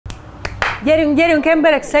Gyerünk, gyerünk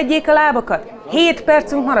emberek, szedjék a lábakat! 7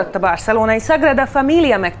 percünk maradt a barcelonai Sagrada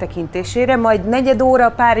Familia megtekintésére, majd 4 óra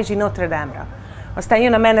a párizsi Notre Dame-ra. Aztán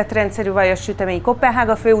jön a menetrendszerű vajas sütemény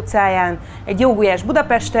Koppenhága főutcáján, egy jó gulyás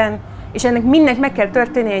Budapesten, és ennek mindnek meg kell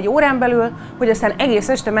történni egy órán belül, hogy aztán egész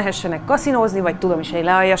este mehessenek kaszinózni, vagy tudom is egy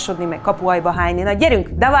lealjasodni, meg kapuajba hányni. Na gyerünk,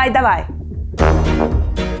 davaj, davaj!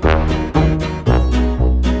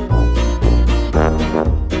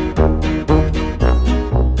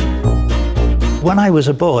 When I was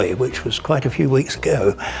a boy, which was quite a few weeks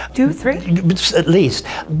ago, 2, 3? at least,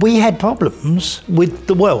 we had problems with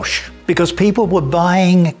the Welsh because people were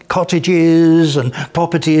buying cottages and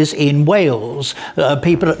properties in Wales,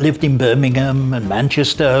 people that lived in Birmingham and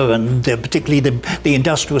Manchester and particularly the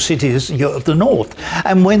industrial cities of the north.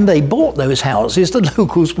 And when they bought those houses, the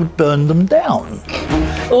locals would burn them down.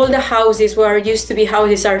 All the houses where used to be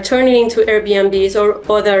houses are turning into Airbnbs or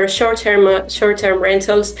other short-term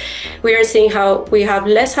rentals. We are seeing how we have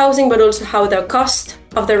less housing, but also how the cost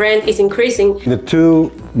of the rent is increasing. The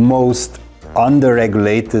two most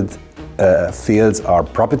under-regulated fields are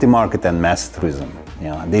property market and mass tourism.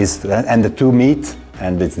 And the two meet,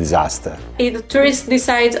 and it's disaster. If the tourist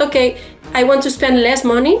decides, okay, I want to spend less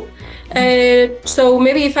money, so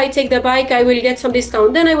maybe if I take the bike, I will get some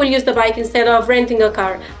discount. Then I will use the bike instead of renting a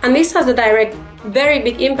car. And this has a direct, very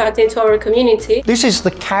big impact into our community. This is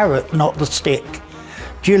the carrot, not the stick.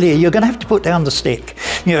 Julia, you're going to have to put down the stick,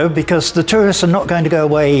 because the tourists are not going to go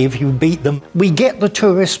away if you beat them. We get the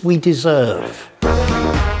tourists we deserve.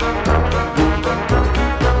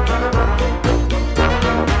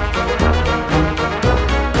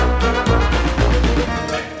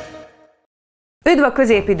 Üdv a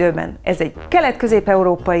középidőben! Ez egy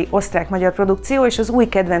kelet-közép-európai, osztrák-magyar produkció és az új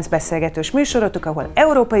kedvenc beszélgetős műsorotok, ahol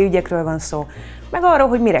európai ügyekről van szó, meg arról,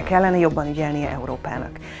 hogy mire kellene jobban ügyelnie Európának.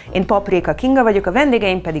 Én Paprika Kinga vagyok, a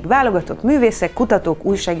vendégeim pedig válogatott művészek, kutatók,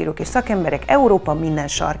 újságírók és szakemberek Európa minden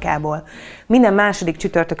sarkából. Minden második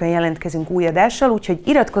csütörtökön jelentkezünk új adással, úgyhogy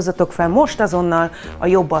iratkozzatok fel most azonnal a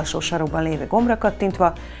jobb alsó sarokban lévő gombra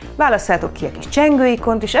kattintva, válasszátok ki a kis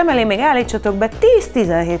csengőikont, és emellé még állítsatok be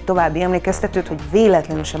 10-17 további emlékeztetőt, hogy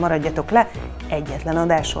véletlenül sem maradjatok le egyetlen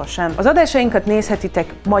adásról sem. Az adásainkat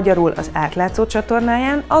nézhetitek magyarul az Átlátszó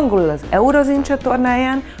csatornáján, angolul az Eurozin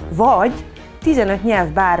csatornáján, vagy 15 nyelv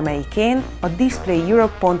bármelyikén a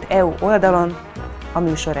displayeurope.eu oldalon a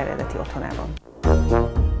műsor eredeti otthonában.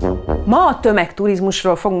 Ma a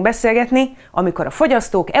tömegturizmusról fogunk beszélgetni, amikor a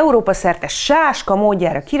fogyasztók Európa szerte sáska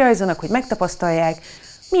módjára kirajzanak, hogy megtapasztalják,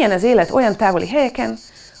 milyen az élet olyan távoli helyeken,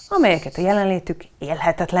 amelyeket a jelenlétük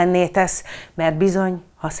élhetetlenné tesz, mert bizony,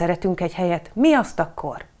 ha szeretünk egy helyet, mi azt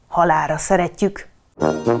akkor halálra szeretjük.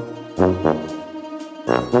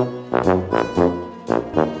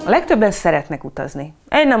 A legtöbben szeretnek utazni.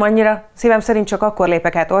 Én nem annyira, szívem szerint csak akkor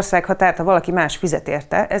lépek át országhatárt, ha valaki más fizet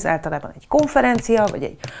érte. Ez általában egy konferencia, vagy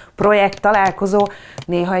egy projekt, találkozó,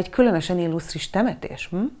 néha egy különösen illusztris temetés.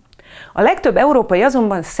 A legtöbb európai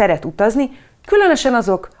azonban szeret utazni, különösen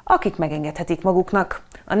azok, akik megengedhetik maguknak.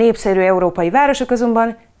 A népszerű európai városok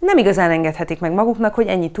azonban nem igazán engedhetik meg maguknak, hogy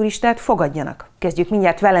ennyi turistát fogadjanak. Kezdjük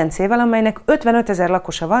mindjárt Velencével, amelynek 55 000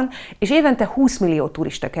 lakosa van, és évente 20 millió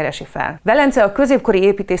turista keresi fel. Velence a középkori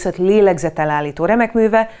építészet lélegzetelállító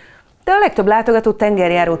remekműve, de a legtöbb látogató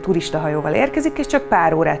tengerjáró turistahajóval érkezik, és csak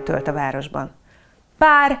pár órát tölt a városban.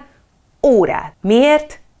 Pár órát.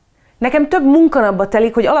 Miért? Nekem több munkanapba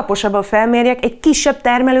telik, hogy alaposabban felmérjek egy kisebb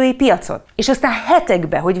termelői piacot. És aztán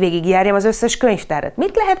hetekbe, hogy végigjárjam az összes könyvtárat.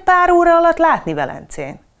 Mit lehet pár óra alatt látni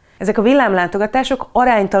Velencén? Ezek a villámlátogatások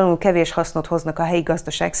aránytalanul kevés hasznot hoznak a helyi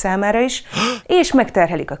gazdaság számára is, és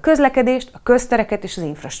megterhelik a közlekedést, a köztereket és az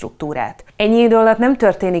infrastruktúrát. Ennyi idő alatt nem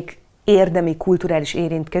történik érdemi kulturális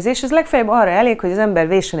érintkezés, ez legfeljebb arra elég, hogy az ember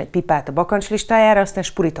véssen egy pipát a bakancslistájára, aztán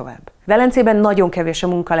spuri tovább. Velencében nagyon kevés a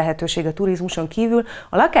munkalehetőség a turizmuson kívül,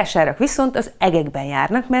 a lakásárak viszont az egekben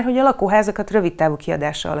járnak, mert hogy a lakóházakat rövidtávú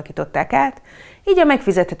kiadásra alakították át, így a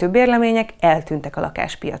megfizethető bérlemények eltűntek a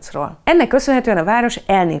lakáspiacról. Ennek köszönhetően a város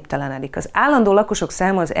elnéptelenedik. Az állandó lakosok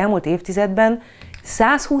száma az elmúlt évtizedben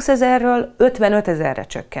 120 000-ről 55 000-re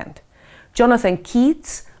csökkent. Jonathan Keats,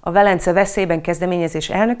 a Velence veszélyben kezdeményezés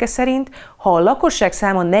elnöke szerint, ha a lakosság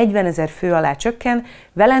száma 40 000 fő alá csökken,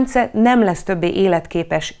 Velence nem lesz többé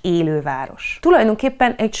életképes élő város.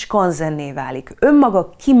 Tulajdonképpen egy skanzenné válik,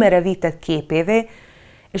 önmaga kimerevített képévé,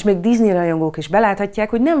 és még Disney rajongók is beláthatják,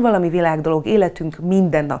 hogy nem valami világdolog életünk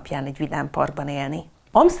minden napján egy vidámparkban élni.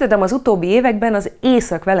 Amsterdam az utóbbi években az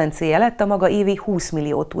Észak-Velencéje lett a maga évi 20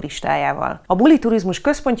 millió turistájával. A buli turizmus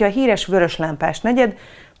központja a híres vöröslámpás negyed,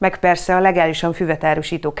 meg persze a legálisan füvet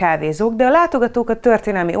árusító kávézók, de a látogatók a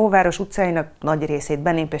történelmi óváros utcáinak nagy részét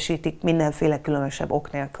benépesítik mindenféle különösebb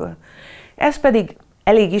ok nélkül. Ez pedig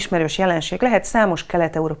elég ismerős jelenség lehet számos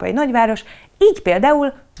kelet-európai nagyváros, így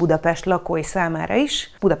például Budapest lakói számára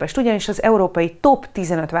is. Budapest ugyanis az európai top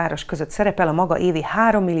 15 város között szerepel a maga évi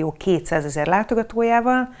 3.200.000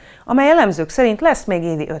 látogatójával, amely elemzők szerint lesz még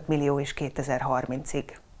évi 5 millió is 2030-ig.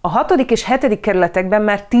 A 6. és 7. kerületekben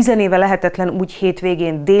már 10 éve lehetetlen úgy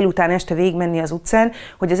hétvégén délután este végigmenni az utcán,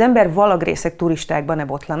 hogy az ember valagrészek turistákba ne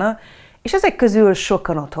botlana, és ezek közül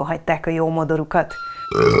sokan otthon hagyták a jó modorukat.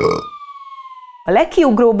 A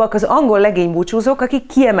legkiugróbbak az angol legénybúcsúzók, akik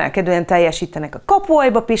kiemelkedően teljesítenek a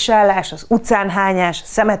kapuajba pisálás, az utcán hányás,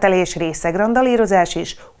 szemetelés, részegrandalírozás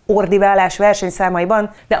és ordiválás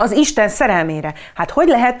versenyszámaiban, de az Isten szerelmére. Hát hogy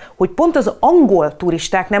lehet, hogy pont az angol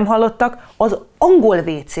turisták nem hallottak az angol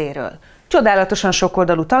WC-ről? Csodálatosan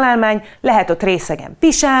sokoldalú találmány, lehet ott részegen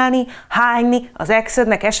pisálni, hányni, az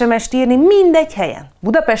exednek SMS-t írni, mindegy helyen.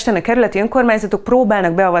 Budapesten a kerületi önkormányzatok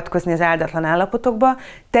próbálnak beavatkozni az áldatlan állapotokba,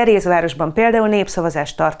 Terézvárosban például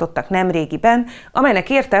népszavazást tartottak nemrégiben, amelynek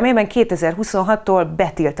értelmében 2026-tól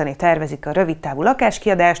betiltani tervezik a rövidtávú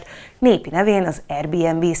lakáskiadást, népi nevén az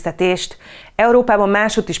Airbnb-ztetést. Európában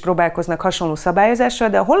másutt is próbálkoznak hasonló szabályozással,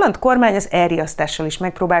 de a holland kormány az elriasztással is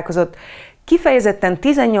megpróbálkozott. Kifejezetten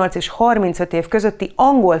 18 és 35 év közötti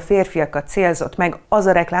angol férfiakat célzott meg az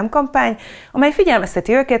a reklámkampány, amely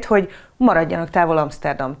figyelmezteti őket, hogy maradjanak távol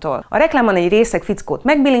Amsterdamtól. A reklámon egy részeg fickót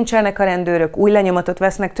megbilincselnek a rendőrök, új lenyomatot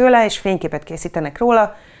vesznek tőle és fényképet készítenek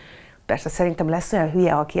róla. Persze szerintem lesz olyan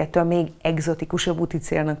hülye, aki ettől még egzotikusabb úti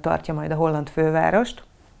célnak tartja majd a holland fővárost.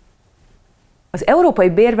 Az európai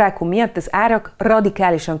bérvákuum miatt az árak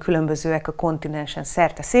radikálisan különbözőek a kontinensen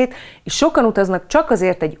szerte szét, és sokan utaznak csak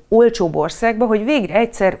azért egy olcsóbb országba, hogy végre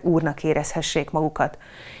egyszer úrnak érezhessék magukat.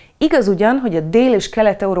 Igaz ugyan, hogy a dél- és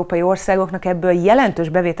kelet-európai országoknak ebből jelentős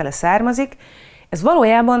bevétele származik, ez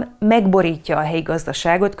valójában megborítja a helyi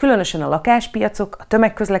gazdaságot, különösen a lakáspiacok, a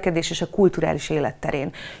tömegközlekedés és a kulturális élet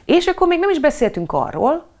terén. És akkor még nem is beszéltünk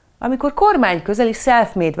arról, amikor kormányközeli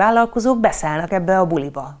self-made vállalkozók beszállnak ebbe a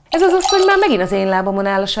buliba. Ez az asszony már megint az én lábamon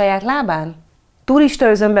áll a saját lábán? Turista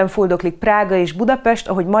özönben fuldoklik Prága és Budapest,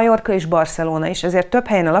 ahogy Majorka és Barcelona is, ezért több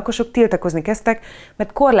helyen a lakosok tiltakozni kezdtek,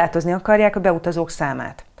 mert korlátozni akarják a beutazók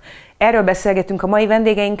számát. Erről beszélgetünk a mai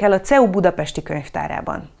vendégeinkkel a CEU budapesti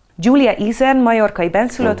könyvtárában. Giulia Isern, majorkai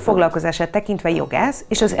benszülött, foglalkozását tekintve jogász,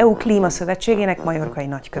 és az EU Klímaszövetségének majorkai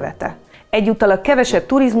nagykövete. Egyúttal a kevesebb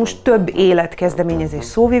turizmus, több élet kezdeményezés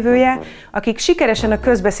szóvivője, akik sikeresen a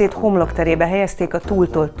közbeszéd homlokterébe helyezték a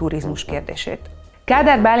túltolt turizmus kérdését.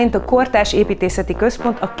 Kádár Bálint a Kortárs Építészeti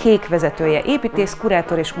Központ a KÉK vezetője, építész,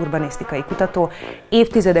 kurátor és urbanisztikai kutató.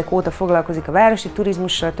 Évtizedek óta foglalkozik a városi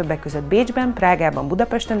turizmussal, többek között Bécsben, Prágában,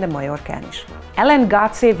 Budapesten, de Majorkán is. Ellen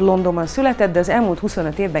Godsave Londonban született, de az elmúlt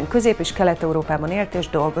 25 évben Közép- és Kelet-Európában élt és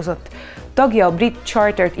dolgozott. Tagja a Brit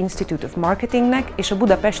Chartered Institute of Marketingnek és a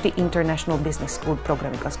budapesti International Business School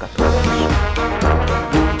programigazgatója.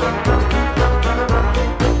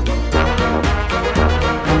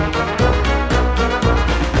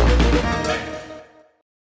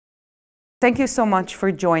 Thank you so much for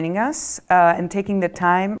joining us and taking the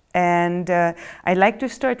time. And I'd like to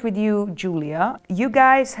start with you, Giulia. You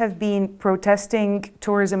guys have been protesting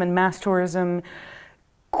tourism and mass tourism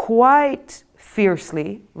quite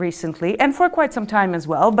fiercely recently, and for quite some time as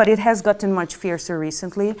well, but it has gotten much fiercer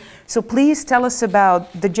recently. So please tell us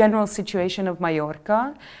about the general situation of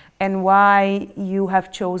Mallorca and why you have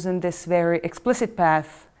chosen this very explicit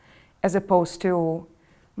path as opposed to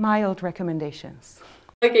mild recommendations.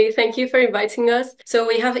 Okay, thank you for inviting us. So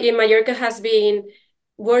Mallorca has been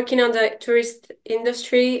working on the tourist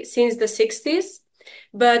industry since the 60s,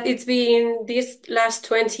 but it's been these last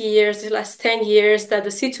 20 years, the last 10 years that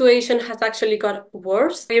the situation has actually got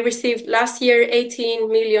worse. We received last year 18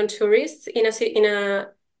 million tourists in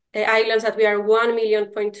islands that we are 1.2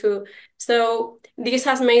 million. So this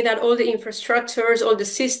has made that all the infrastructures, all the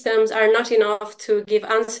systems are not enough to give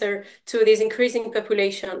answer to this increasing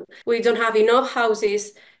population. We don't have enough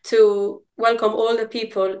houses to welcome all the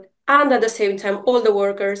people and at the same time all the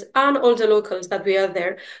workers and all the locals that we are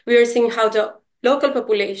there. We are seeing how the local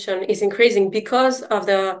population is increasing because of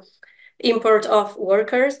the import of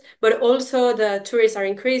workers, but also the tourists are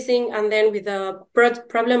increasing, and then with the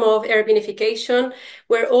problem of Airbnbification,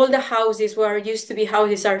 where all the houses where used to be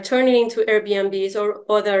houses are turning into Airbnbs or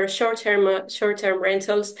other short-term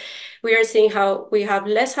rentals. We are seeing how we have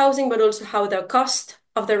less housing, but also how the cost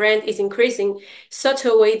of the rent is increasing such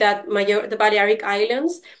a way that the Balearic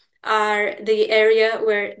Islands are the area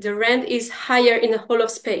where the rent is higher in the whole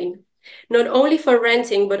of Spain. not only for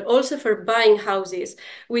renting, but also for buying houses.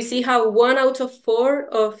 We see how 1 out of 4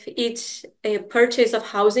 of each purchase of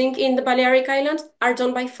housing in the Balearic Islands are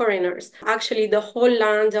done by foreigners. Actually, the whole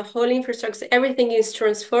land, the whole infrastructure, everything is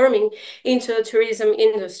transforming into the tourism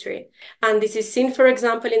industry. And this is seen, for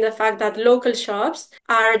example, in the fact that local shops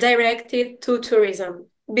are directed to tourism.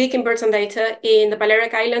 Big important data in the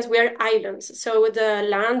Balearic Islands, we are islands. So the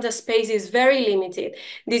land, the space is very limited.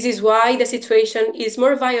 This is why the situation is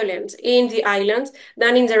more violent in the islands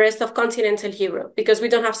than in the rest of continental Europe, because we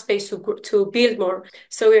don't have space to build more.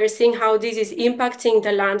 So we are seeing how this is impacting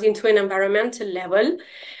the land into an environmental level.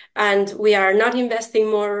 And we are not investing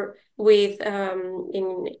more with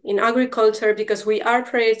in agriculture because we are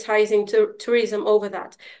prioritizing tourism over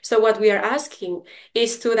that. So what we are asking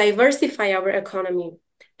is to diversify our economy,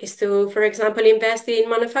 is to, for example, invest in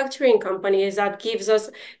manufacturing companies that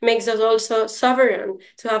makes us also sovereign,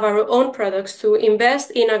 to have our own products, to invest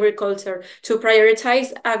in agriculture, to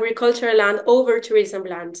prioritize agricultural land over tourism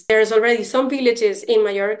lands. There's already some villages in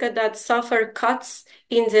Mallorca that suffer cuts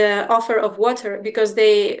in the offer of water because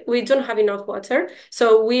we don't have enough water.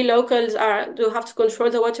 So we locals do have to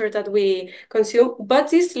control the water that we consume, but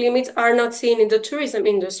these limits are not seen in the tourism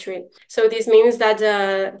industry. So this means that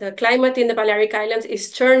the climate in the Balearic Islands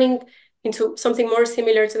is turning into something more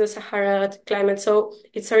similar to the Sahara climate. So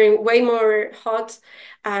it's turning way more hot,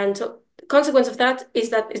 and the consequence of that is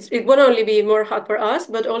that it won't only be more hot for us,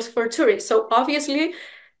 but also for tourists. So obviously,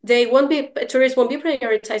 tourists won't be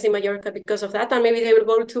prioritizing Mallorca because of that, and maybe they will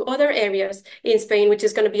go to other areas in Spain, which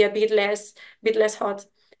is going to be a bit less hot.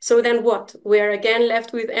 So then what? We're again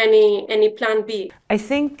left with any plan B. I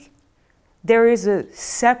think there is a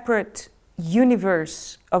separate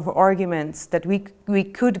universe of arguments that we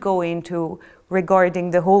could go into regarding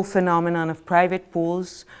the whole phenomenon of private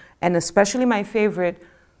pools, and especially my favorite,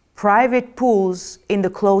 private pools in the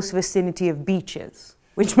close vicinity of beaches,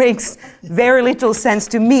 which makes very little sense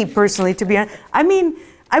to me personally, to be honest. I mean,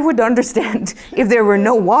 I would understand if there were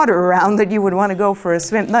no water around that you would want to go for a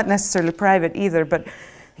swim, not necessarily private either, but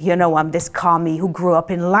you know, I'm this commie who grew up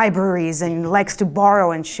in libraries and likes to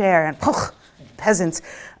borrow and share, and peasants.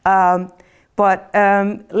 But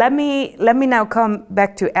let me now come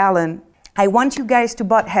back to Alan. I want you guys to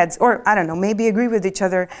butt heads, or I don't know, maybe agree with each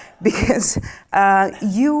other, because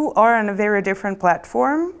you are on a very different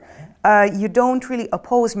platform. You don't really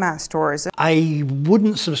oppose mass tourism. I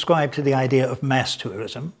wouldn't subscribe to the idea of mass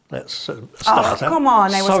tourism. Let's start. Oh, come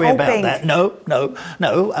on, I was Sorry hoping. about that. No.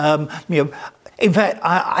 You know, in fact,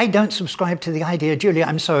 I don't subscribe to the idea, Julia,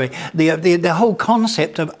 I'm sorry. The whole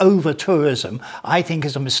concept of over-tourism, I think,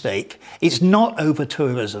 is a mistake. It's not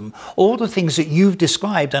over-tourism. All the things that you've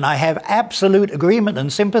described, and I have absolute agreement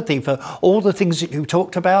and sympathy for all the things that you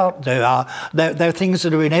talked about. There are things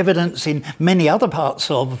that are in evidence in many other parts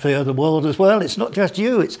of the world as well. It's not just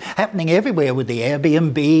you. It's happening everywhere with the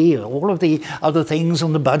Airbnb and all of the other things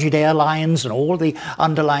on the budget airlines and all the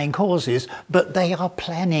underlying causes. But they are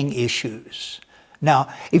planning issues.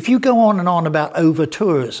 Now, if you go on and on about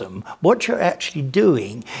over-tourism, what you're actually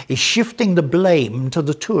doing is shifting the blame to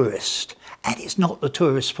the tourist. And it's not the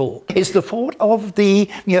tourist's fault. It's the fault of the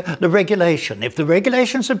regulation. If the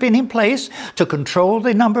regulations have been in place to control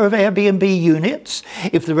the number of Airbnb units,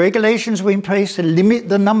 if the regulations were in place to limit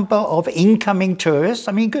the number of incoming tourists,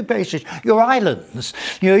 I mean, good gracious, your islands,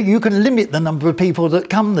 you can limit the number of people that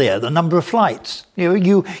come there, the number of flights.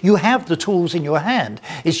 You have the tools in your hand.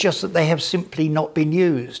 It's just that they have simply not been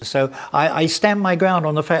used. So I stand my ground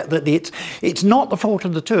on the fact that it's not the fault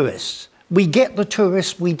of the tourists. We get the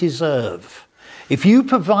tourists we deserve. If you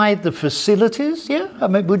provide the facilities, I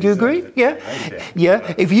mean, would you agree? Yeah.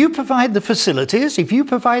 If you provide the facilities, if you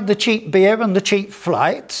provide the cheap beer and the cheap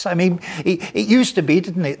flights, I mean, it used to be,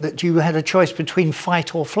 didn't it, that you had a choice between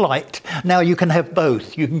fight or flight. Now you can have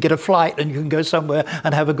both. You can get a flight and you can go somewhere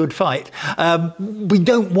and have a good fight. We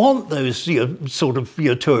don't want those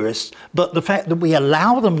tourists, but the fact that we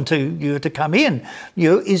allow them to come in,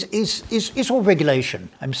 is all regulation.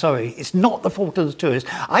 I'm sorry, it's not the fault of the tourists.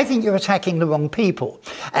 I think you're attacking the wrong people,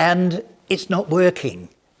 and it's not working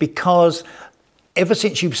because ever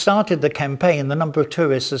since you've started the campaign, the number of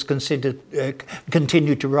tourists has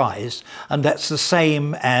continued to rise, and that's the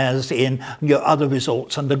same as in your other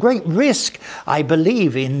resorts. And the great risk, I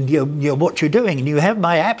believe, in what you're doing, and you have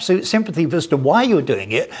my absolute sympathy as to why you're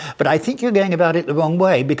doing it, but I think you're going about it the wrong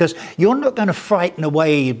way, because you're not going to frighten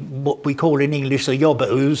away what we call in English the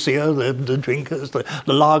yobbos, the drinkers, the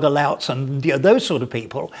lager louts, and those sort of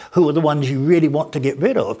people who are the ones you really want to get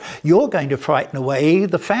rid of. You're going to frighten away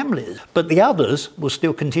the families, but the others will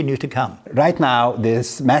still continue to come. Right now,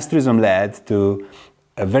 this mass tourism led to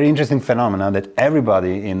a very interesting phenomenon that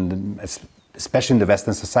everybody, especially in the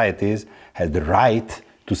Western societies, has the right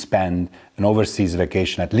to spend an overseas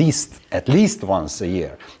vacation at least once a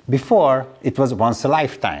year. Before, it was once a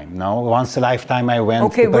lifetime. No, once a lifetime I went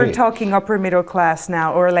Okay, to we're Paris. talking upper middle class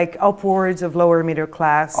now, or like upwards of lower middle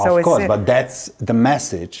class. Of course, but that's the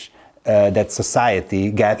message that society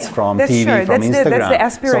gets from That's TV, sure. from Instagram. That's the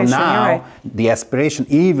aspiration. So now, You're right. the aspiration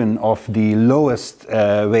even of the lowest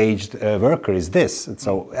waged worker is this.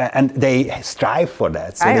 So, and they strive for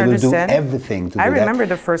that. So I they understand. will do everything to do I that. remember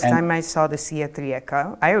the first time I saw the Seat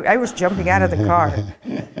Rijeka. I was jumping out of the car.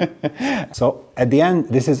 So at the end,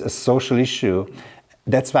 this is a social issue.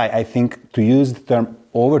 That's why I think to use the term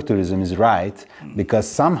over-tourism is right, because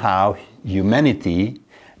somehow humanity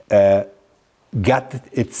got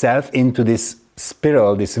itself into this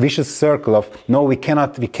spiral, this vicious circle of no, we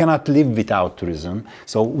cannot live without tourism.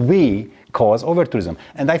 So we cause over-tourism.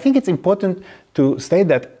 And I think it's important to state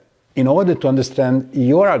that in order to understand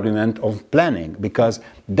your argument of planning, because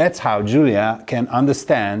that's how Julia can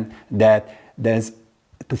understand that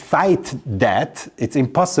to fight that, it's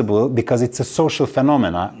impossible because it's a social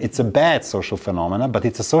phenomena. It's a bad social phenomena, but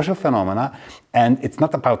it's a social phenomena, and it's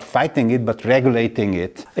not about fighting it, but regulating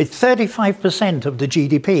it. It's 35% of the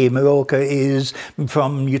GDP in Mallorca is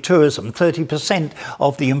from your tourism, 30%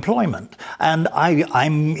 of the employment. And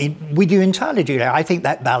I'm with you entirely, Julia. I think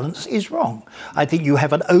that balance is wrong. I think you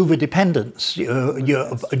have an over-dependence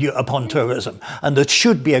upon tourism, and there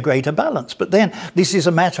should be a greater balance. But then this is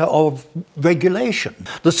a matter of regulation.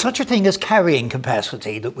 There's such a thing as carrying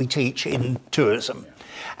capacity that we teach in tourism.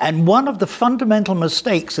 And one of the fundamental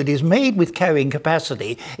mistakes that is made with carrying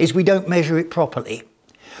capacity is we don't measure it properly.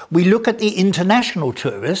 We look at the international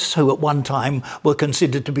tourists, who at one time were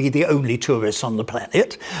considered to be the only tourists on the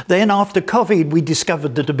planet. Then after COVID, we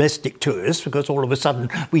discovered the domestic tourists, because all of a sudden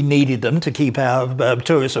we needed them to keep our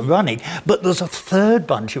tourism running. But there's a third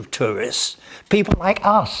bunch of tourists, people like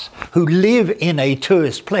us, who live in a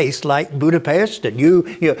tourist place like Budapest, and you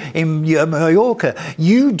in Mallorca.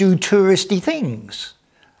 You do touristy things.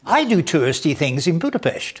 I do touristy things in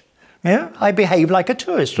Budapest. Yeah, I behave like a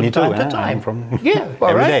tourist from time to time. I'm from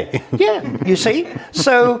every day. Yeah, you see?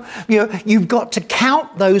 So, you've got to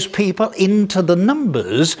count those people into the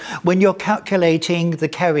numbers when you're calculating the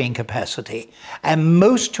carrying capacity. And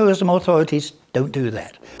most tourism authorities don't do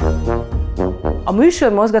that. A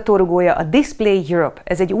műsor mozgatórugója a Display Europe.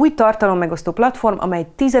 Ez egy új tartalommegosztó platform, amely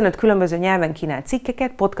 15 különböző nyelven kínál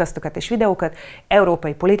cikkeket, podcastokat és videókat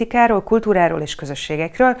európai politikáról, kultúráról és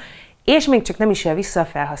közösségekről, és még csak nem is él vissza a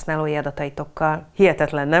felhasználói adataitokkal.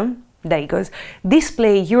 Hihetetlen, nem? De igaz.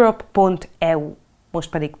 displayeurope.eu. Most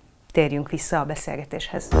pedig térjünk vissza a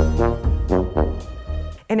beszélgetéshez.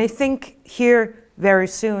 And I think here very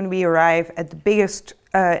soon we arrive at the biggest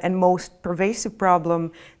and most pervasive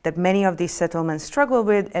problem that many of these settlements struggle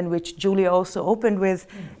with, and which Julia also opened with,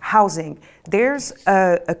 housing. There's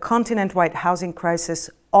a continent-wide housing crisis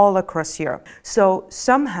all across Europe. So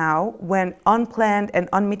somehow, when unplanned and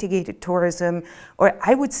unmitigated tourism, or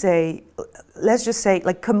I would say, let's just say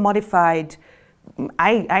like commodified,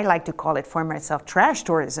 I like to call it for myself trash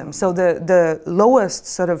tourism. So the lowest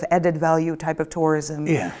sort of added value type of tourism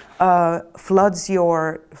floods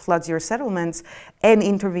your settlements and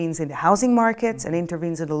intervenes in the housing markets and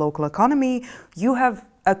intervenes in the local economy. You have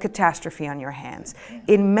a catastrophe on your hands.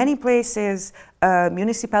 In many places,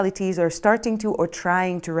 municipalities are starting to or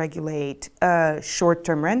trying to regulate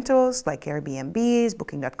short-term rentals like Airbnbs,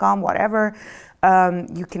 Booking.com, whatever.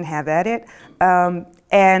 You can have at it.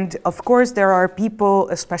 And of course, there are people,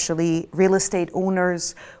 especially real estate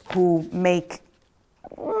owners, who make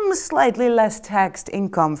slightly less taxed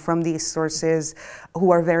income from these sources,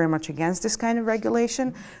 who are very much against this kind of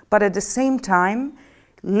regulation. But at the same time,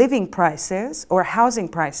 living prices or housing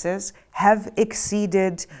prices have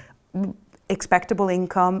exceeded expectable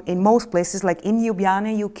income in most places. Like in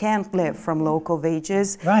Ljubljana, you can't live from local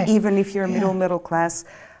wages, even if you're middle class.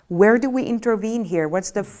 Where do we intervene here?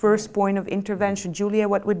 What's the first point of intervention? Julia,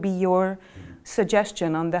 what would be your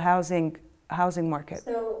suggestion on the housing market?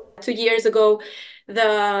 So 2 years ago,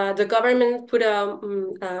 the government put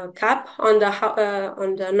a cap on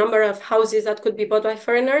the number of houses that could be bought by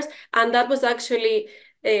foreigners, and that was actually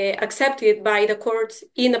accepted by the courts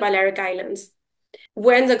in the Balearic Islands.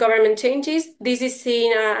 When the government changes, this is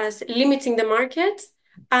seen as limiting the market,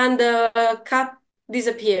 and the cap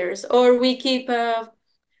disappears, or we keep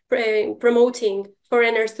promoting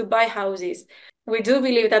foreigners to buy houses. We do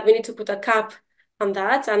believe that we need to put a cap on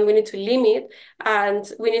that, and we need to limit,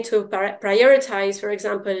 and we need to prioritize, for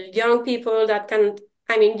example, young people that can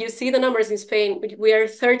I mean, you see the numbers in Spain. We are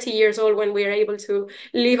 30 years old when we are able to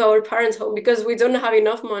leave our parents' home because we don't have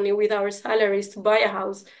enough money with our salaries to buy a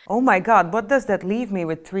house. Oh my God, what does that leave me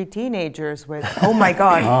with 3 teenagers with? Oh my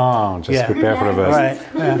God. Oh, just prepare for the worst.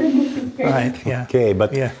 Right, yeah. Right, yeah. Okay,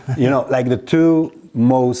 but Yeah. you know, like the two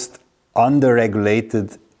most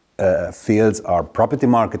underregulated fields are property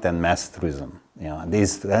market and mass tourism. You know,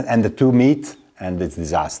 these, and the two meet, and it's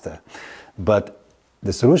disaster. But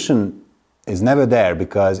the solution is never there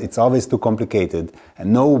because it's always too complicated,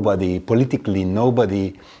 and politically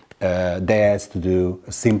nobody dares to do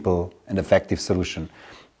a simple and effective solution.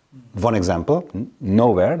 One example,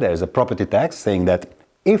 nowhere there is a property tax saying that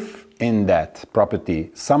if in that property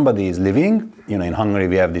somebody is living, you know, in Hungary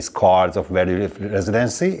we have these cards of where you live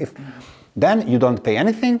residency, then you don't pay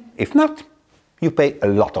anything. If not, you pay a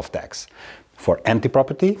lot of tax. For empty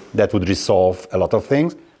property, that would resolve a lot of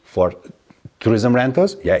things. For tourism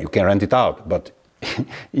rentals, yeah, you can rent it out, but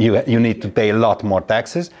you need to pay a lot more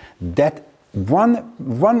taxes. That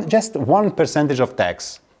just 1% of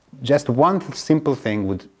tax, just one simple thing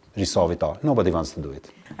would resolve it all. Nobody wants to do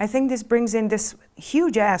it. I think this brings in this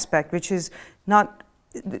huge aspect, which is not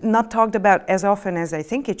talked about as often as I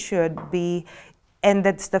think it should be, and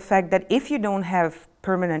that's the fact that if you don't have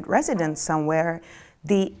permanent residence somewhere,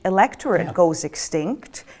 the electorate goes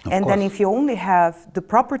extinct, and then if you only have the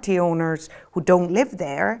property owners who don't live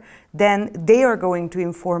there, then they are going to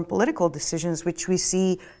inform political decisions, which we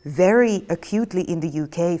see very acutely in the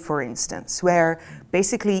UK, for instance, where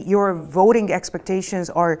basically your voting expectations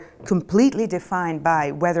are completely defined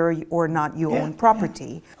by whether or not you own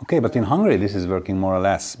property. Okay, but in Hungary this is working more or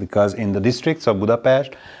less, because in the districts of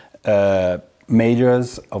Budapest,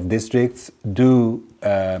 mayors of districts do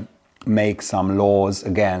make some laws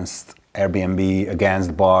against Airbnb,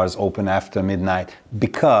 against bars open after midnight,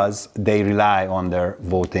 because they rely on their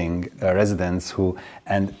voting residents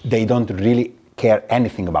and they don't really care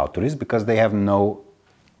anything about tourists because they have no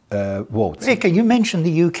votes. Rika, you mentioned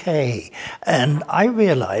the UK, and I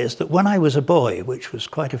realised that when I was a boy, which was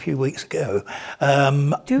quite a few weeks ago,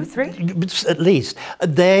 2, 3? at least,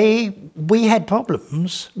 we had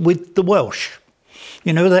problems with the Welsh.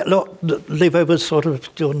 You know, that lot that live over sort of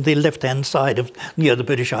on the left-hand side of near the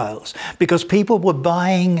British Isles, because people were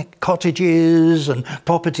buying cottages and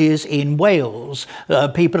properties in Wales,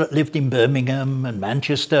 people that lived in Birmingham and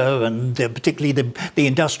Manchester and particularly the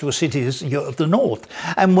industrial cities of the north.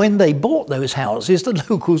 And when they bought those houses, the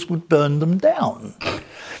locals would burn them down.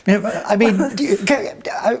 I mean,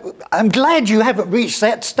 I'm glad you haven't reached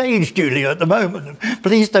that stage, Julia, at the moment.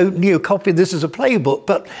 Please don't copy this as a playbook.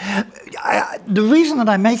 But the reason that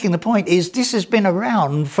I'm making the point is this has been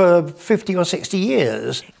around for 50 or 60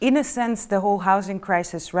 years. In a sense, the whole housing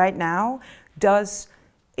crisis right now does,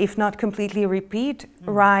 if not completely repeat,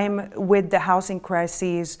 rhyme with the housing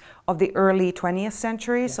crises of the early 20th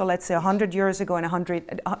century. So let's say 100 years ago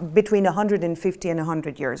and between 150 and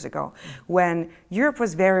 100 years ago, when Europe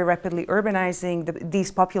was very rapidly urbanizing,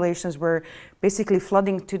 these populations were basically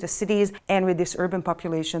flooding to the cities, and with this urban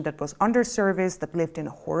population that was underserviced, that lived in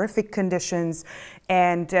horrific conditions,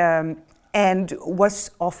 and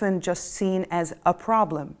was often just seen as a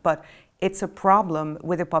problem. But it's a problem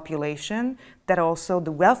with a population that also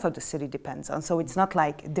the wealth of the city depends on. So it's not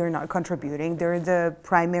like they're not contributing, they're the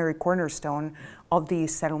primary cornerstone of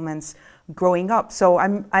these settlements growing up. So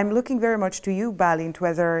I'm looking very much to you, Balint,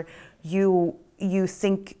 whether you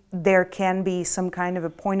think there can be some kind of a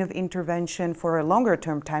point of intervention for a longer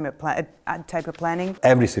term type of planning.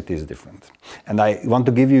 Every city is different. And I want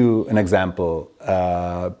to give you an example,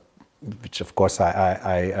 which of course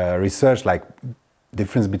I researched, like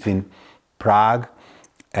difference between Prague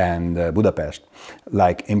and Budapest.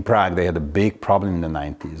 Like in Prague, they had a big problem in the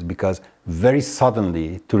 90s because very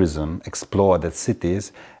suddenly tourism exploded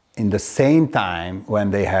cities in the same time when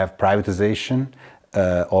they have privatization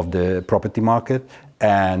of the property market,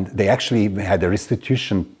 and they actually had a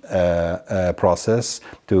restitution process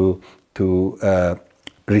to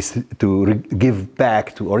give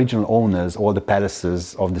back to original owners all the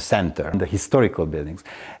palaces of the center, the historical buildings.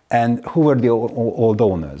 And who were the old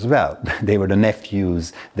owners? Well, they were the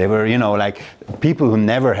nephews. They were, you know, like people who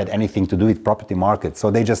never had anything to do with property market.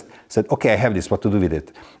 So they just said, okay, I have this, what to do with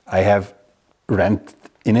it? I have rent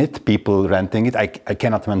in it, people renting it. I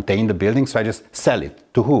cannot maintain the building, so I just sell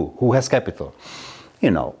it. To who? Who has capital?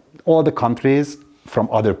 You know, all the countries from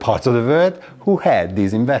other parts of the world who had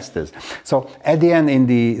these investors. So at the end, in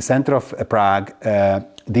the center of Prague,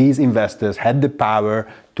 these investors had the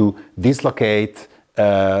power to dislocate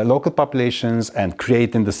local populations and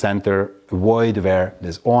create in the center a void where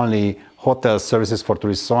there's only hotels, services for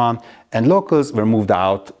tourists, so on. And locals were moved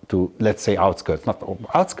out to, let's say, outskirts, not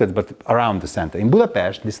outskirts, but around the center. In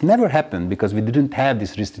Budapest, this never happened because we didn't have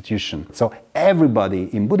this restitution. So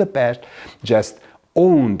everybody in Budapest just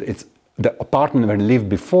owned the apartment where they lived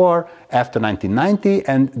before, after 1990,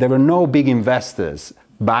 and there were no big investors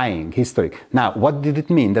buying historic. Now, what did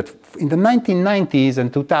it mean? That in the 1990s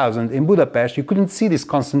and 2000 in Budapest, you couldn't see this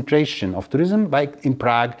concentration of tourism. Like in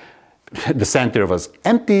Prague, the center was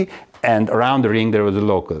empty, and around the ring there were the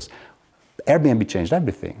locals. Airbnb changed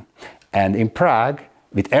everything. And in Prague,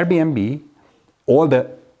 with Airbnb, all the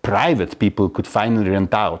private people could finally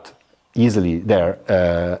rent out easily their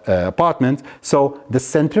apartments. So the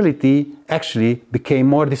centrality actually became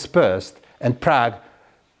more dispersed, and Prague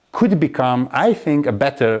could become, I think, a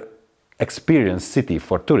better experience city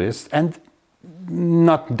for tourists and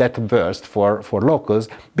not that worst for locals,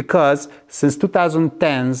 because since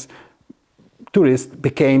 2010s, tourists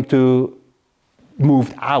became to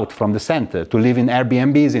moved out from the center to live in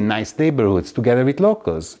Airbnbs in nice neighborhoods together with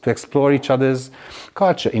locals to explore each other's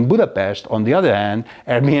culture. In Budapest, on the other hand,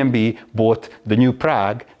 Airbnb bought the new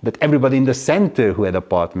Prague that everybody in the center who had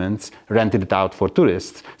apartments rented it out for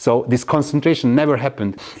tourists. So this concentration never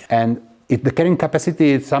happened. And the carrying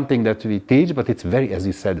capacity is something that we teach, but it's very, as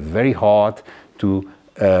you said, very hard to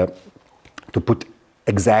put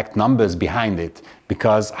exact numbers behind it,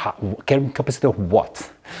 because carrying capacity of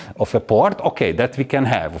what? Of a port, okay, that we can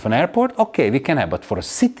have. Of an airport, okay, we can have. But for a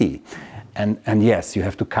city, and yes, you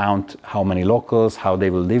have to count how many locals, how they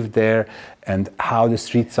will live there, and how the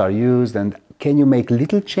streets are used, and can you make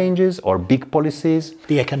little changes or big policies?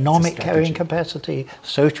 The economic carrying capacity,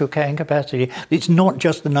 social carrying capacity. It's not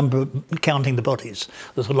just the number of counting the bodies.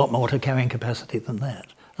 There's a lot more to carrying capacity than that,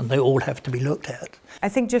 and they all have to be looked at. I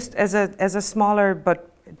think just as a smaller, but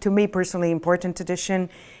to me personally important addition,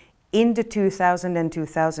 in the 2000 and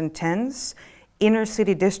 2010s, inner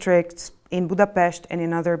city districts in Budapest and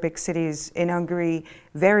in other big cities in Hungary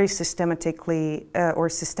very systemically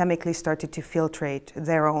started to filtrate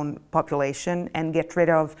their own population and get rid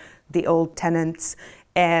of the old tenants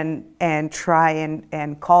and try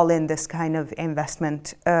and call in this kind of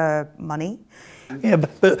investment money. Yeah,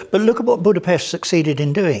 but look at what Budapest succeeded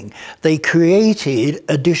in doing. They created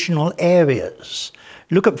additional areas.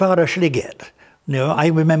 Look at Városliget. You know, I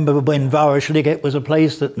remember when Városliget was a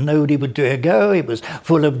place that nobody would dare go. It was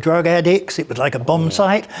full of drug addicts. It was like a bomb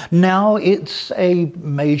site. Now it's a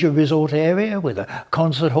major resort area with a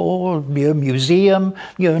concert hall, museum,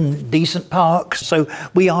 and decent parks. So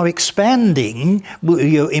we are expanding,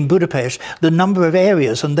 in Budapest, the number of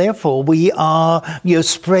areas, and therefore we are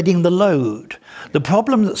spreading the load. The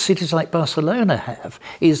problem that cities like Barcelona have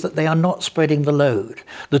is that they are not spreading the load.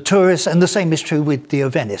 The tourists, and the same is true with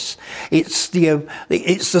Venice. It's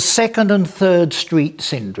the second and third street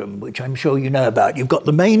syndrome, which I'm sure you know about. You've got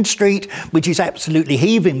the main street, which is absolutely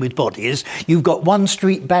heaving with bodies. You've got one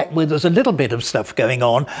street back where there's a little bit of stuff going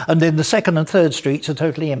on, and then the second and third streets are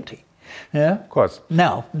totally empty. Yeah, of course.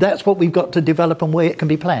 Now, that's what we've got to develop and where it can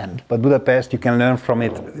be planned. But Budapest, you can learn from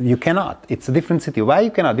it. You cannot. It's a different city. Why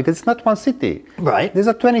you cannot? Because it's not one city. Right. These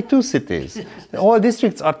are 22 cities. All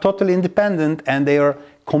districts are totally independent and they are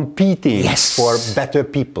competing for better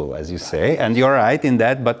people, as you say. And you're right in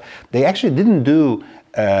that, but they actually didn't do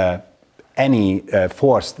any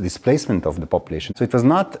forced displacement of the population. So it was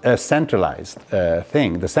not a centralized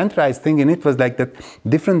thing. The centralized thing in it was like that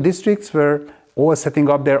different districts were all setting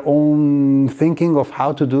up their own thinking of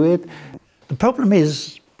how to do it. The problem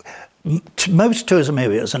is, most tourism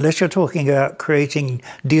areas, unless you're talking about creating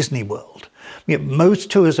Disney World, most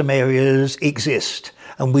tourism areas exist,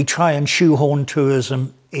 and we try and shoehorn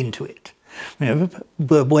tourism into it.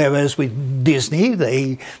 Whereas with Disney,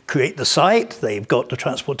 they create the site, they've got the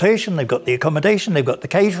transportation, they've got the accommodation, they've got the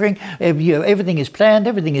catering, everything is planned,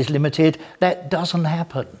 everything is limited. That doesn't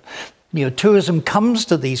happen. Tourism comes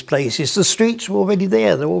to these places, the streets are already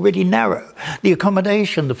there, they're already narrow. The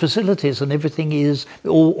accommodation, the facilities and everything is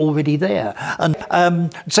already there.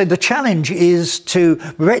 And so the challenge is to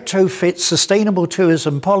retrofit sustainable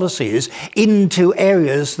tourism policies into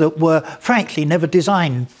areas that were frankly never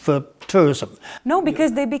designed for tourism. No,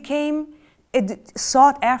 because they became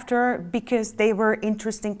sought after because they were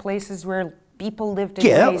interesting places where people lived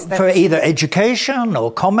in ways that... for either education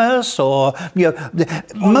or commerce or,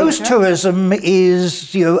 most tourism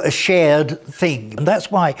is, a shared thing. And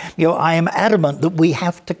that's why, I am adamant that we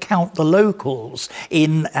have to count the locals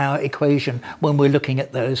in our equation when we're looking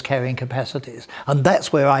at those carrying capacities. And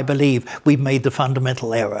that's where I believe we've made the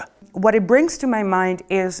fundamental error. What it brings to my mind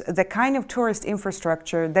is the kind of tourist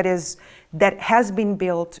infrastructure that is that has been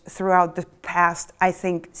built throughout the past, I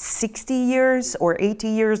think, 60 years or 80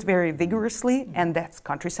 years very vigorously, and that's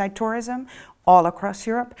countryside tourism all across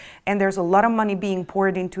Europe. And there's a lot of money being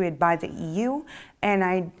poured into it by the EU,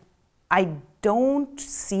 and I don't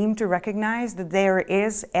seem to recognize that there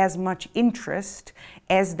is as much interest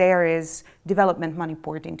as there is development money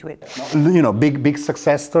poured into it. You know, big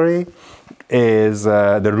success story is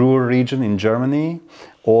the rural region in Germany.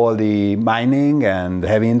 All the mining and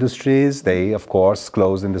heavy industries, they of course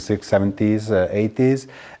closed in the 70s, 80s,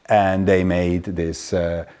 and they made this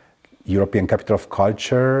European capital of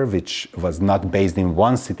culture, which was not based in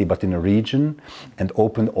one city but in a region, and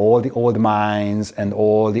opened all the old mines and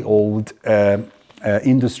all the old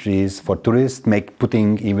industries for tourists,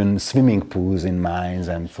 putting even swimming pools in mines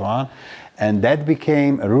and so on. And that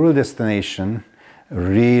became a rural destination,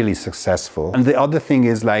 really successful. And the other thing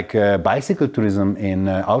is like bicycle tourism in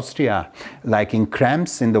Austria, like in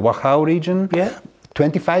Krems in the Wachau region. Yeah.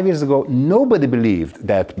 25 years ago, nobody believed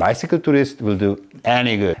that bicycle tourists will do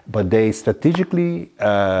any good. But they strategically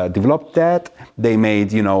developed that. They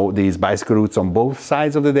made, you know, these bicycle routes on both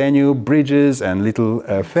sides of the Danube, bridges and little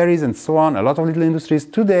ferries and so on, a lot of little industries.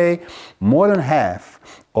 Today, more than half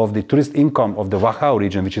of the tourist income of the Wachau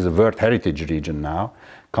region, which is a World Heritage region now,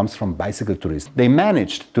 comes from bicycle tourists. They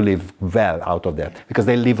managed to live well out of that because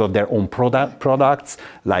they live of their own products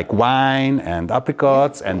like wine and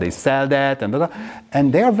apricots, and they sell that and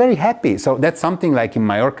they are very happy. So that's something like in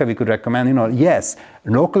Mallorca we could recommend, you know, yes,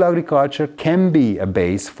 local agriculture can be a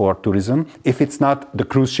base for tourism if it's not the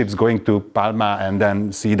cruise ships going to Palma and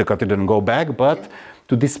then see the cathedral and go back, but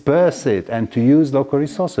to disperse it and to use local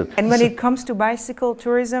resources. And when it comes to bicycle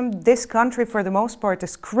tourism, this country for the most part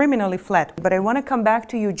is criminally flat. But I want to come back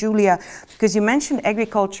to you, Julia, because you mentioned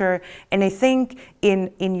agriculture, and I think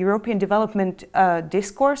in European development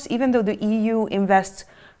discourse, even though the EU invests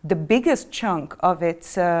the biggest chunk of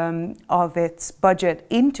its budget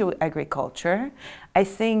into agriculture, I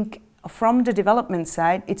think from the development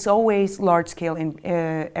side, it's always large-scale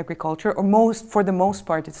agriculture, or for the most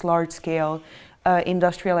part, it's large-scale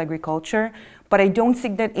industrial agriculture. But I don't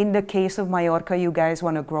think that in the case of Mallorca, you guys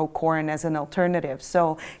want to grow corn as an alternative.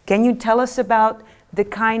 So can you tell us about the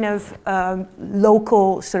kind of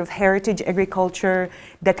local sort of heritage agriculture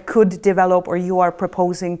that could develop, or you are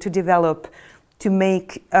proposing to develop, to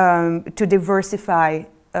make, to diversify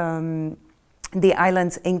the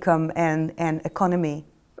island's income and economy?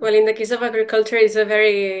 Well, in the case of agriculture, it's a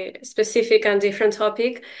very specific and different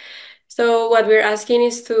topic. So what we're asking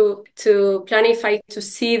is to planify, to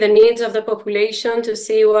see the needs of the population, to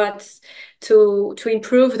see to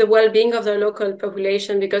improve the well-being of the local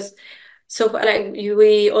population. Because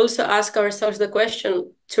we also ask ourselves the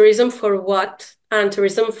question, tourism for what and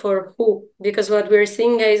tourism for who? Because what we're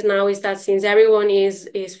seeing, guys, now is that since everyone is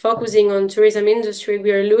focusing on tourism industry,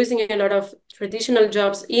 we are losing a lot of traditional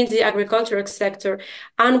jobs in the agricultural sector,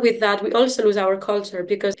 and with that we also lose our culture,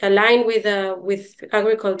 because aligned with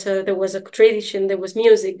agriculture there was a tradition, there was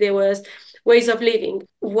music, there was ways of living.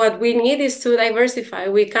 What we need is to diversify.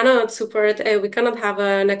 We cannot have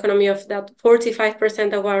an economy of that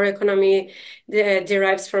 45% of our economy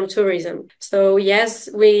derives from tourism. So yes,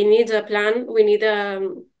 we need a plan. We need a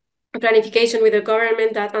planification with the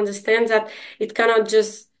government that understands that it cannot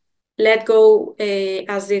just let go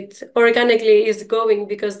as it organically is going,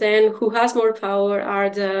 because then who has more power are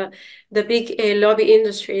the big lobby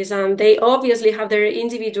industries, and they obviously have their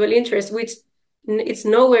individual interests, which it's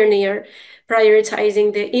nowhere near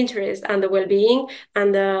prioritizing the interest and the well-being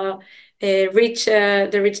and the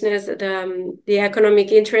richness, the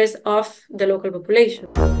economic interest of the local population.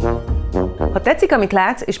 Ha tetszik, amit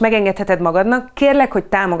látsz, és megengedheted magadnak, kérlek, hogy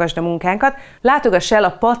támogasd a munkánkat, látogass el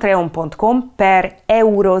a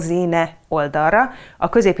patreon.com/eurozine oldalra, a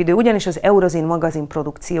középidő ugyanis az Eurozine magazin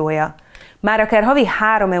produkciója. Már akár havi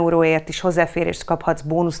 3 euróért is hozzáférést kaphatsz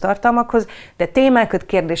bónusztartalmakhoz, de témákat,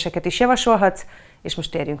 kérdéseket is javasolhatsz, és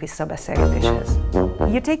most térjünk vissza a beszélgetéshez.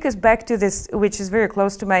 You take us back to this, which is very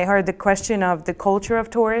close to my heart, the question of the culture of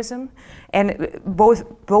tourism, and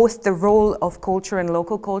both the role of culture and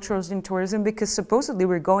local cultures in tourism, because supposedly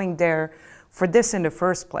we're going there for this in the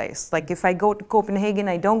first place. Like if I go to Copenhagen,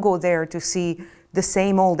 I don't go there to see the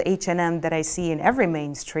same old H&M that I see in every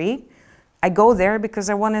main street. I go there because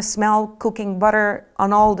I want to smell cooking butter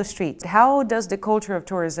on all the streets. How does the culture of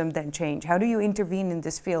tourism then change? How do you intervene in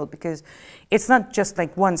this field? Because it's not just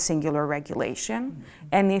like one singular regulation.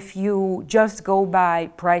 And if you just go by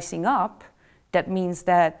pricing up, that means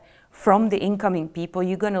that from the incoming people,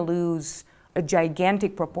 you're going to lose a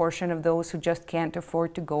gigantic proportion of those who just can't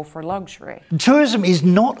afford to go for luxury. Tourism is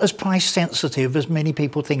not as price sensitive as many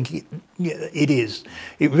people think it is.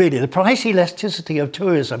 It really, the price elasticity of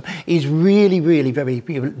tourism is really, really very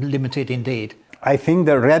limited indeed. I think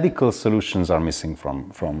the radical solutions are missing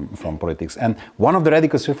from politics, and one of the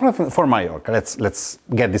radical solutions for Mallorca. Let's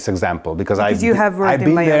get this example because I've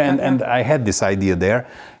been there and I had this idea there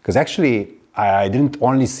because actually I didn't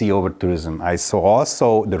only see over tourism. I saw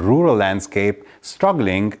also the rural landscape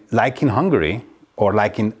struggling, like in Hungary or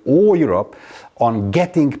like in all Europe, on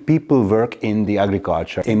getting people work in the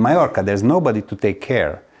agriculture. In Mallorca, there's nobody to take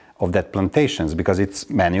care of that plantations because it's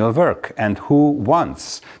manual work, and who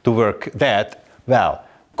wants to work that? Well,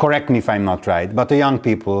 correct me if I'm not right, but the young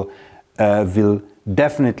people will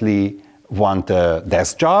definitely want a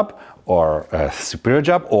desk job or a superior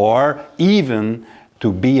job, or even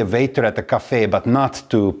to be a waiter at a cafe, but not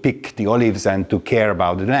to pick the olives and to care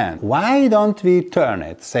about the land. Why don't we turn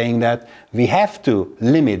it, saying that we have to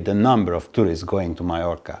limit the number of tourists going to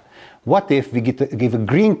Mallorca? What if we give a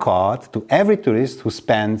green card to every tourist who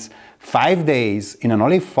spends 5 days in an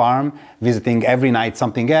olive farm, visiting every night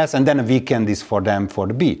something else, and then a weekend is for them for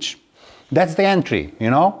the beach? That's the entry, you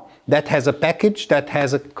know? That has a package, that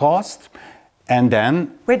has a cost, and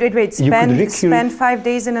then... Wait, spend 5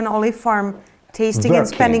 days in an olive farm, tasting and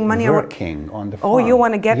spending money working on the farm. Oh, you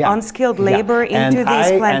want to get unskilled labor into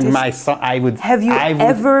these plantations? And my son, have you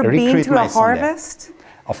ever been to a harvest?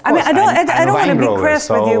 Of course, I don't want to be crass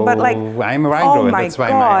with you, but like, I'm a wine grower, that's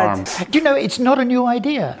why my arm. Do you know, it's not a new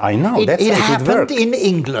idea. I know, it happened in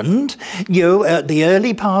England, you know, at the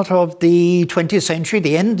early part of the 20th century,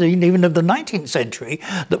 the end even of the 19th century,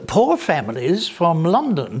 that poor families from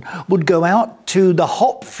London would go out to the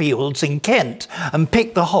hop fields in Kent and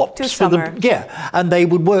pick the hops for and they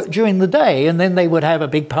would work during the day, and then they would have a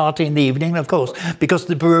big party in the evening, of course, because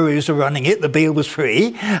the breweries were running it, the beer was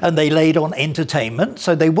free, and they laid on entertainment.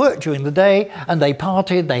 So they worked during the day and they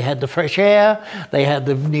partied, they had the fresh air, they had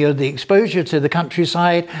the, you know, the exposure to the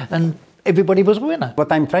countryside, and everybody was a winner.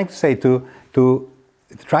 What I'm trying to say, to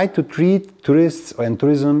try to treat tourists and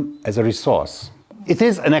tourism as a resource. It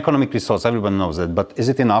is an economic resource, everyone knows that, but is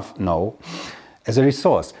it enough? No. As a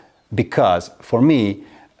resource, because for me,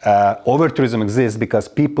 over-tourism exists because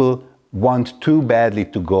people want too badly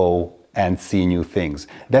to go and see new things.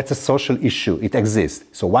 That's a social issue, it exists.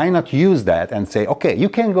 So why not use that and say, okay, you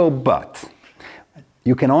can go, but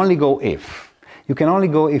you can only go if. You can only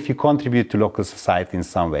go if you contribute to local society in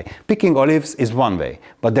some way. Picking olives is one way,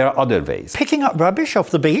 but there are other ways. Picking up rubbish off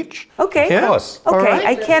the beach? Okay. Of course. Okay, right.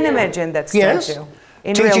 I can imagine that statue.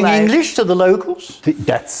 In teaching English to the locals?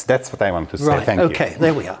 That's what I want to say. Right. Thank you. Okay,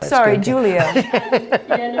 there we are. Sorry, Julia.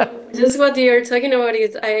 Just what you're talking about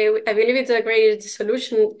is, I believe it's a great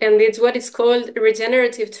solution, and it's what is called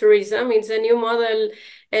regenerative tourism. It's a new model,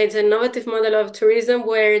 it's an innovative model of tourism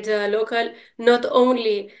where the local not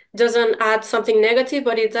only doesn't add something negative,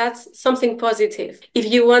 but it adds something positive.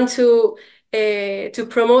 If you want to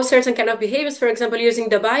promote certain kind of behaviors, for example, using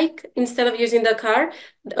the bike instead of using the car,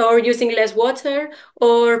 or using less water,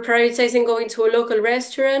 or prioritizing going to a local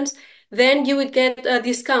restaurant, then you would get a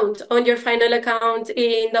discount on your final account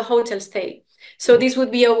in the hotel stay. So this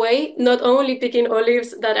would be a way, not only picking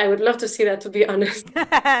olives, that I would love to see that, to be honest.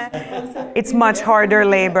 It's much harder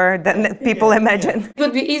labor than people imagine. It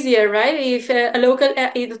would be easier, right? If a local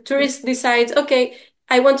tourist decides, okay,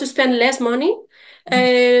 I want to spend less money,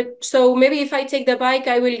 so maybe if I take the bike,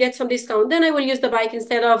 I will get some discount. Then I will use the bike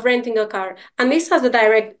instead of renting a car. And this has a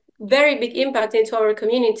direct, very big impact into our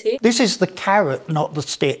community. This is the carrot, not the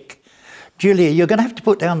stick. Julia, you're going to have to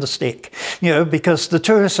put down the stick, you know, because the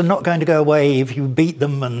tourists are not going to go away if you beat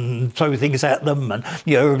them and throw things at them and,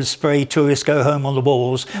 you know, spray tourists go home on the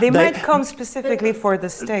walls. They might come specifically for the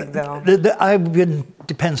stick, though.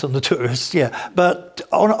 Depends on the tourists, yeah. But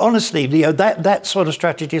honestly, you know, that sort of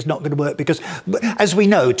strategy is not going to work because, as we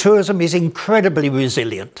know, tourism is incredibly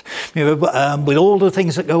resilient. You know, with all the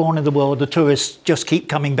things that go on in the world, the tourists just keep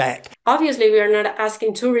coming back. Obviously, we are not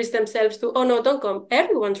asking tourists themselves to, oh no, don't come.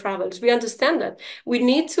 Everyone travels. We understand that. We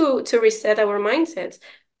need to reset our mindsets.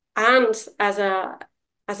 And as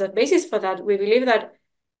a basis for that, we believe that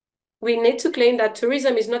we need to claim that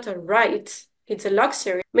tourism is not a right. It's a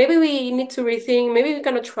luxury. Maybe we need to rethink, maybe we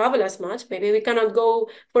cannot travel as much. Maybe we cannot go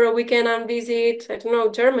for a weekend and visit, I don't know,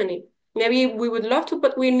 Germany. Maybe we would love to,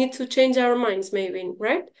 but we need to change our minds, maybe,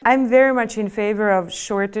 right? I'm very much in favor of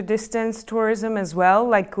shorter distance tourism as well.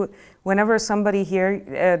 Like whenever somebody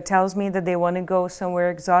here tells me that they want to go somewhere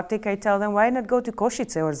exotic, I tell them, why not go to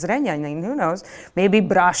Košice or Zrenjanin, who knows? Maybe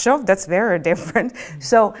Brašov, that's very different.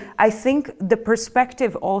 So I think the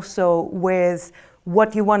perspective also with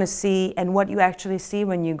what you want to see and what you actually see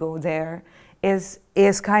when you go there is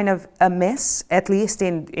kind of a miss, at least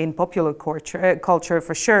in popular culture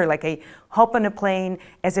for sure. Like I hop on a plane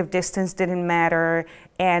as if distance didn't matter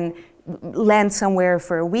and land somewhere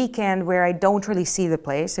for a weekend where I don't really see the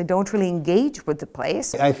place, I don't really engage with the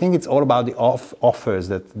place. I think it's all about the offers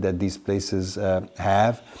that these places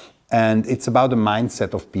have. And it's about the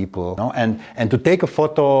mindset of people. You know? And to take a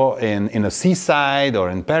photo in a seaside or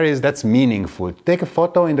in Paris, that's meaningful. To take a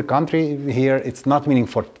photo in the country here, it's not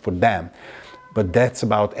meaningful for them. But that's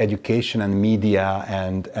about education and media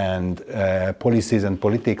and policies and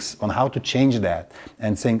politics on how to change that.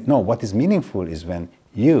 And saying, no, what is meaningful is when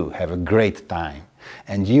you have a great time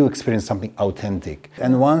and you experience something authentic.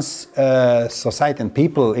 And once society and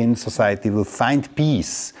people in society will find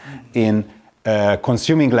peace in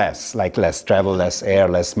consuming less, like less travel, less air,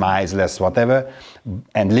 less miles, less whatever,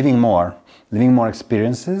 and living more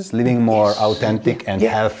experiences, living more authentic and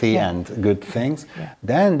healthy and good things,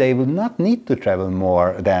 then they will not need to travel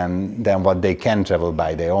more than what they can travel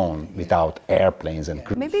by their own without airplanes and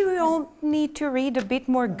cruises. Maybe we all need to read a bit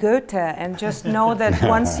more Goethe and just know that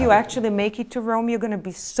once you actually make it to Rome, you're going to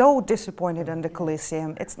be so disappointed in the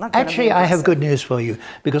Colosseum. It's not going to be Actually, I have good news for you,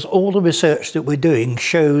 because all the research that we're doing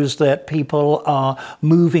shows that people are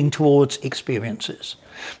moving towards experiences.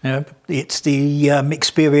 You know, it's the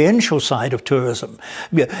experiential side of tourism.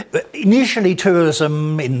 Initially,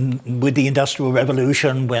 tourism with the Industrial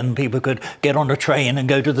Revolution, when people could get on a train and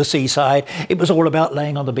go to the seaside, it was all about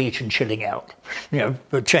laying on the beach and chilling out. You know,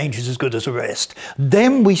 but change is as good as a rest.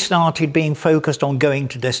 Then we started being focused on going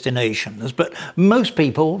to destinations. But most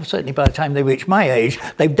people, certainly by the time they reach my age,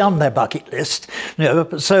 they've done their bucket list. You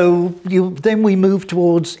know, so then we move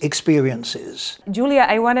towards experiences. Julia,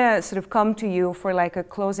 I want to sort of come to you for like a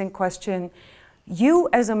closing question. You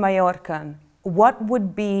as a Mallorcan, what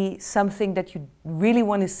would be something that you really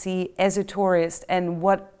want to see as a tourist, and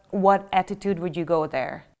what attitude would you go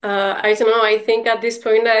there? I don't know. I think at this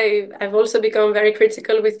point I've also become very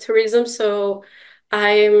critical with tourism, so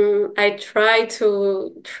I try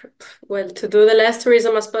to do the less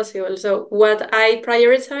tourism as possible. So what I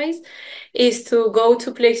prioritize is to go to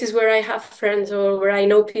places where I have friends or where I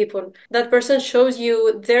know people. That person shows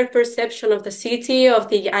you their perception of the city, of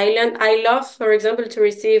the island. I love, for example, to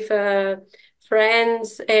receive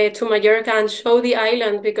friends to Mallorca and show the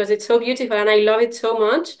island, because it's so beautiful and I love it so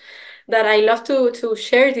much that I love to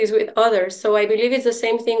share this with others. So I believe it's the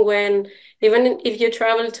same thing when, even if you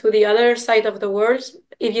travel to the other side of the world,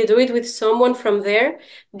 if you do it with someone from there,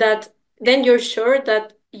 that then you're sure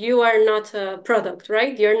that you are not a product,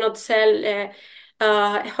 right? You're not sell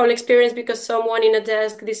a whole experience because someone in a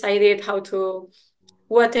desk decided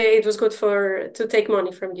what it was good to take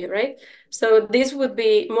money from you, right? So this would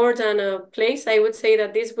be more than a place. I would say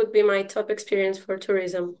that this would be my top experience for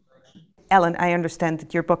tourism. Ellen, I understand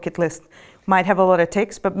that your bucket list might have a lot of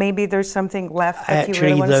ticks, but maybe there's something left that you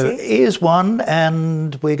really want to see? Actually, there is one,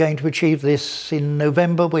 and we're going to achieve this in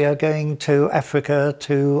November. We are going to Africa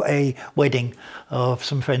to a wedding of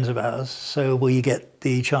some friends of ours. So we get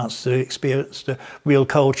the chance to experience the real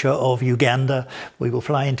culture of Uganda. We will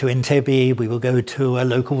fly into Entebbe. We will go to a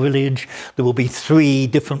local village. There will be 3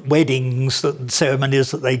 different weddings, ceremonies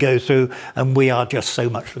that they go through, and we are just so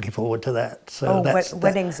much looking forward to that. So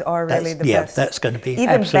weddings are really the best. Yeah, that's going to be even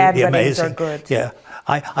absolutely bad weddings amazing. Are good. Yeah,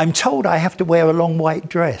 I'm told I have to wear a long white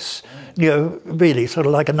dress. You know, really sort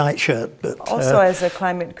of like a nightshirt. But also as a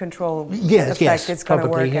climate control effect, it's going to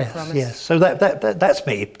work. I promise. Yes. So that's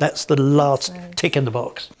me. That's the last tick in the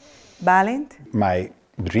box. Balint? My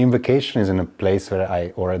dream vacation is in a place where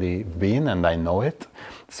I already been and I know it,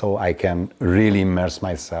 so I can really immerse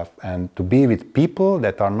myself and to be with people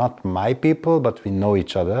that are not my people, but we know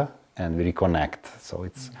each other and we reconnect. So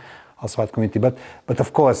it's also about community. But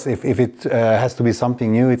of course, if it has to be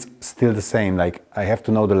something new, it's still the same. Like, I have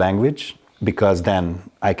to know the language, because then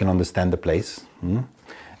I can understand the place.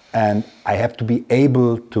 And I have to be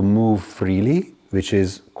able to move freely, which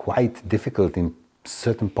is quite difficult in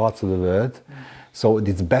certain parts of the world. So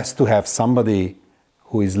it's best to have somebody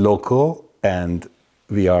who is local and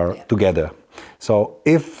we are together. So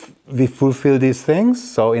if we fulfill these things,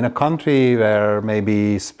 so in a country where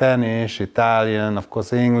maybe Spanish, Italian, of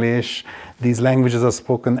course English, these languages are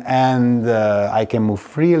spoken, and I can move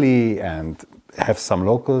freely and have some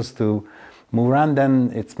locals to move around,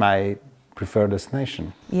 then it's my preferred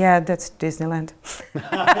destination. Yeah, that's Disneyland.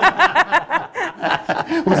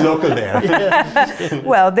 Who's local there?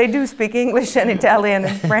 Well, they do speak English and Italian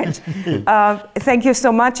and French. Thank you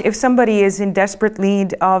so much. If somebody is in desperate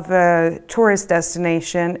need of a tourist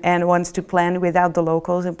destination and wants to plan without the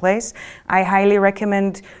locals in place, I highly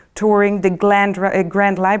recommend touring the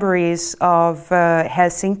grand libraries of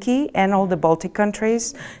Helsinki and all the Baltic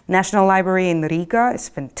countries. National Library in Riga is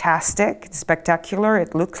fantastic, it's spectacular,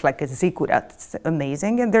 it looks like a zikurat, it's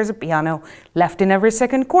amazing, and there's a piano left in every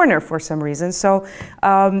second corner for some reason. So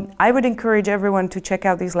I would encourage everyone to check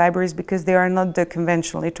out these libraries because they are not the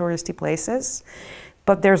conventionally touristy places,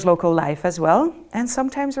 but there's local life as well, and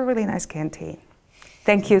sometimes a really nice canteen.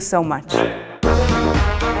 Thank you so much.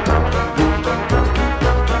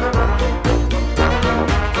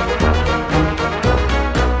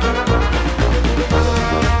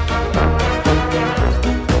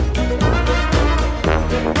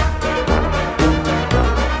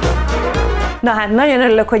 Na hát nagyon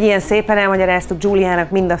örülök, hogy ilyen szépen elmagyaráztuk Giuliának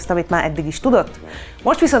mindazt, amit már eddig is tudott.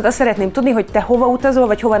 Most viszont azt szeretném tudni, hogy te hova utazol,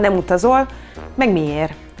 vagy hova nem utazol, meg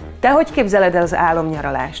miért. Te hogy képzeled el az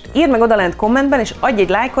álomnyaralást? Írd meg odalent kommentben, és adj egy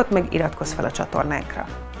lájkot, meg iratkozz fel a csatornánkra.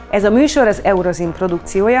 Ez a műsor az Eurozin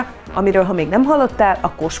produkciója, amiről ha még nem hallottál,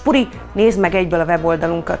 akkor spuri, nézd meg egyből a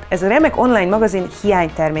weboldalunkat. Ez a remek online magazin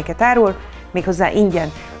hiányterméket árul, méghozzá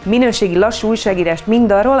ingyen. Minőségi lassú újságírást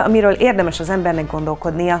mindarról, amiről érdemes az embernek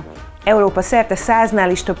gondolkodnia. Európa szerte 100-nál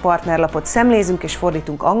is több partnerlapot szemlézünk és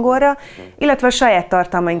fordítunk angolra, illetve a saját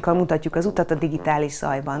tartalmainkkal mutatjuk az utat a digitális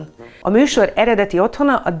zajban. A műsor eredeti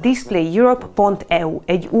otthona a displayeurope.eu,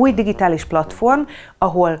 egy új digitális platform,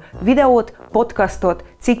 ahol videót, podcastot,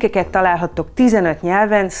 cikkeket találhattok 15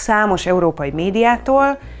 nyelven, számos európai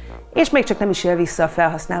médiától, és még csak nem is él vissza a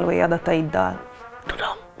felhasználói adataiddal.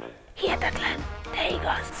 Tudom, hihetetlen, de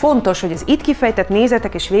igaz. Fontos, hogy az itt kifejtett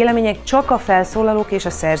nézetek és vélemények csak a felszólalók és a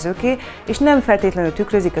szerzőké, és nem feltétlenül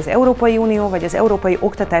tükrözik az Európai Unió vagy az Európai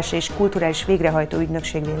Oktatási és Kulturális Végrehajtó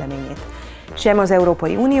Ügynökség véleményét. Sem az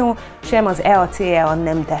Európai Unió, sem az EACEA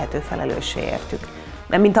nem tehető felelőssé értük.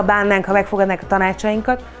 Nem mint a bánnánk, ha megfogadnák a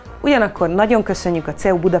tanácsainkat, ugyanakkor nagyon köszönjük a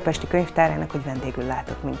CEU budapesti könyvtárának, hogy vendégül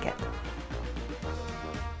látott minket.